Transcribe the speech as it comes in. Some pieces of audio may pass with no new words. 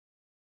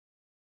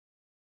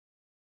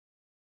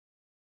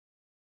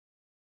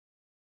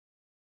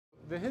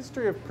The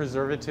history of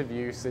preservative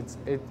use,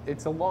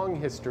 it's a long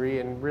history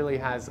and really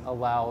has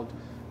allowed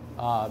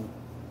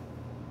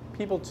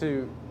people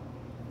to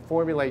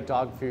formulate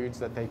dog foods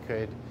that they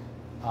could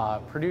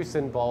produce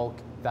in bulk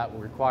that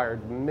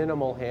required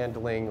minimal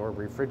handling or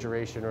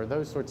refrigeration or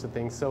those sorts of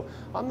things. So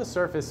on the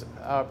surface,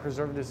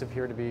 preservatives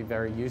appear to be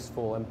very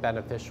useful and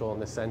beneficial in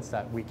the sense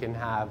that we can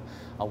have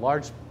a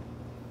large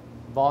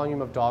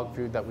volume of dog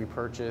food that we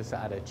purchase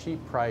at a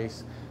cheap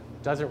price,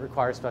 doesn't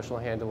require special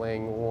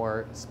handling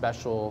or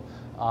special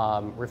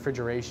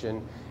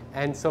refrigeration.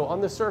 And so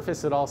on the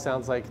surface, it all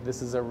sounds like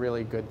this is a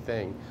really good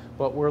thing.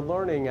 But we're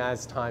learning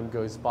as time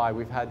goes by.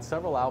 We've had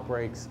several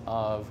outbreaks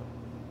of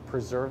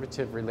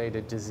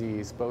preservative-related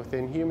disease, both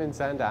in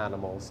humans and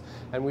animals.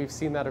 And we've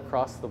seen that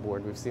across the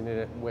board. We've seen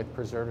it with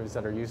preservatives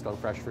that are used on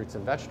fresh fruits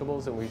and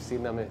vegetables, and we've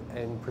seen them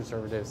in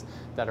preservatives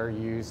that are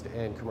used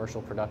in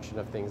commercial production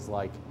of things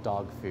like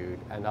dog food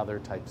and other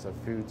types of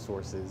food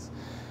sources.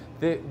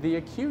 The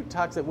acute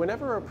toxic,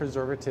 whenever a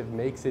preservative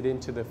makes it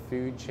into the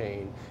food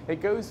chain, it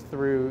goes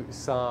through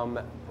some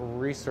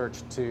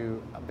research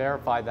to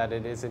verify that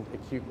it isn't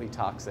acutely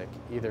toxic,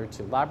 either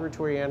to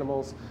laboratory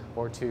animals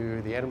or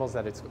to the animals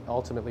that it's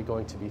ultimately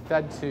going to be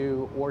fed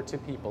to, or to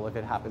people if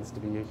it happens to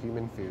be a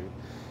human food.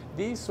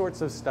 These sorts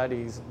of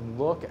studies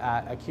look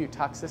at acute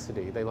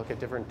toxicity. They look at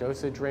different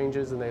dosage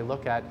ranges and they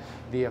look at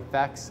the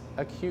effects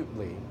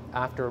acutely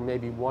after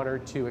maybe 1 or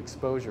 2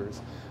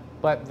 exposures.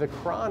 But the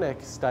chronic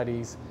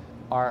studies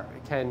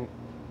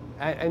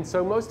and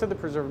so most of the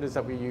preservatives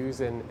that we use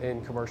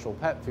in commercial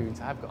pet foods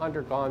have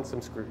undergone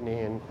some scrutiny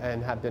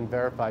and have been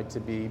verified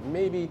to be,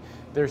 maybe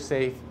they're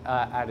safe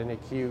at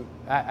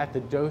the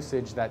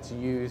dosage that's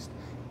used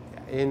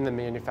in the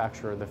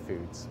manufacture of the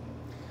foods.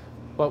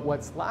 But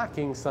what's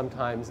lacking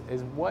sometimes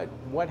is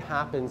what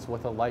happens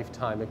with a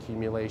lifetime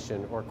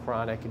accumulation or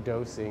chronic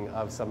dosing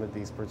of some of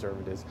these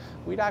preservatives.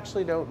 We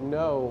actually don't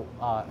know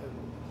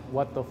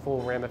what the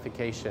full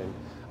ramification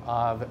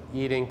of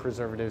eating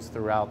preservatives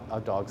throughout a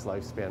dog's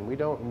lifespan. We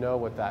don't know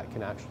what that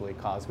can actually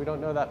cause. We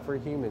don't know that for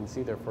humans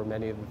either, for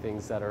many of the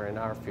things that are in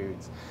our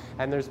foods.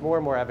 And there's more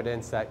and more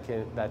evidence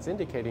that's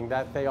indicating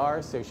that they are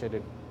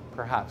associated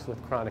perhaps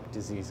with chronic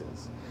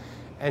diseases.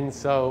 And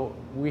so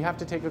we have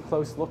to take a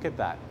close look at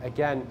that.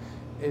 Again,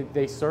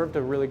 they served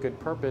a really good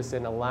purpose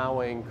in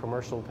allowing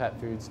commercial pet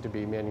foods to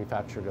be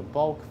manufactured in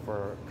bulk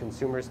for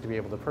consumers to be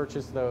able to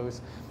purchase those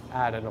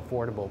at an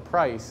affordable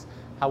price.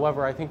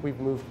 However, I think we've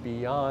moved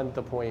beyond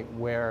the point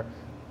where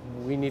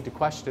we need to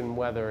question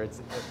whether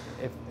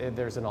if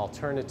there's an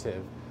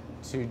alternative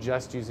to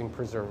just using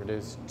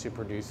preservatives to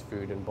produce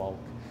food in bulk.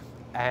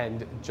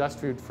 And just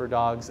food for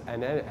dogs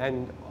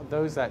and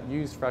those that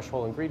use fresh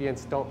whole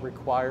ingredients don't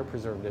require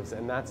preservatives,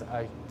 and that's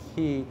a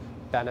key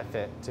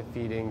benefit to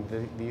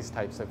feeding these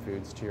types of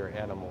foods to your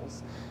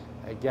animals.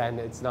 Again,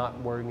 it's not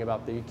worrying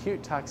about the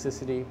acute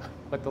toxicity,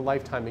 but the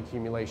lifetime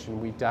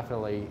accumulation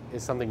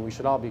is something we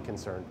should all be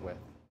concerned with.